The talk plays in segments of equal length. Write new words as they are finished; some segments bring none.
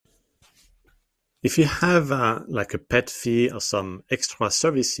If you have like a pet fee or some extra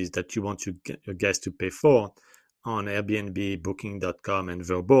services that you want your guests to pay for on Airbnb, Booking.com, and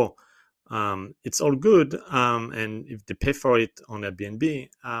Vrbo, it's all good. And if they pay for it on Airbnb,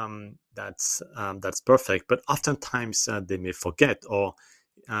 that's perfect. But oftentimes they may forget, or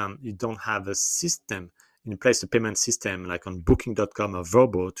you don't have a system in place, a payment system like on Booking.com or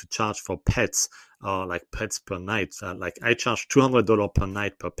Vrbo to charge for pets or like pets per night. Like I charge $200 per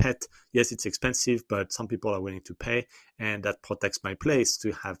night per pet. Yes, it's expensive, but some people are willing to pay, and that protects my place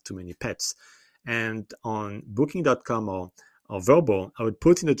to have too many pets. And on Booking.com or Vrbo, I would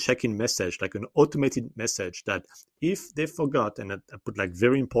put in a check-in message, like an automated message that if they forgot, and I put like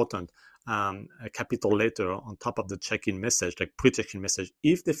very important, a capital letter on top of the check-in message, like pre-check-in message,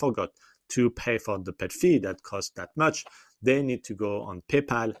 if they forgot to pay for the pet fee that costs that much, they need to go on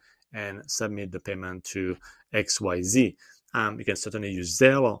PayPal and submit the payment to XYZ. You can certainly use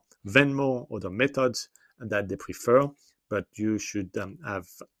Zelle, Venmo, other methods that they prefer, but you should have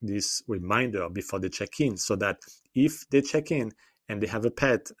this reminder before they check in so that if they check in and they have a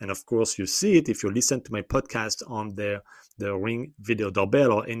pet, and of course you see it if you listen to my podcast on the Ring video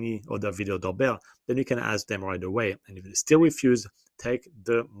doorbell or any other video doorbell, then you can ask them right away. And if they still refuse, take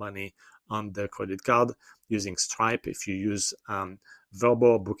the money on the credit card using Stripe. If you use Vrbo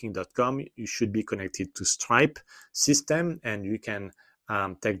or Booking.com, you should be connected to Stripe system, and you can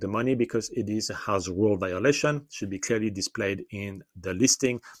take the money because it is a house rule violation. It should be clearly displayed in the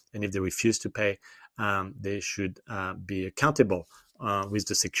listing, and if they refuse to pay, they should be accountable with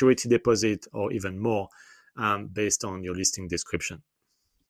the security deposit or even more based on your listing description.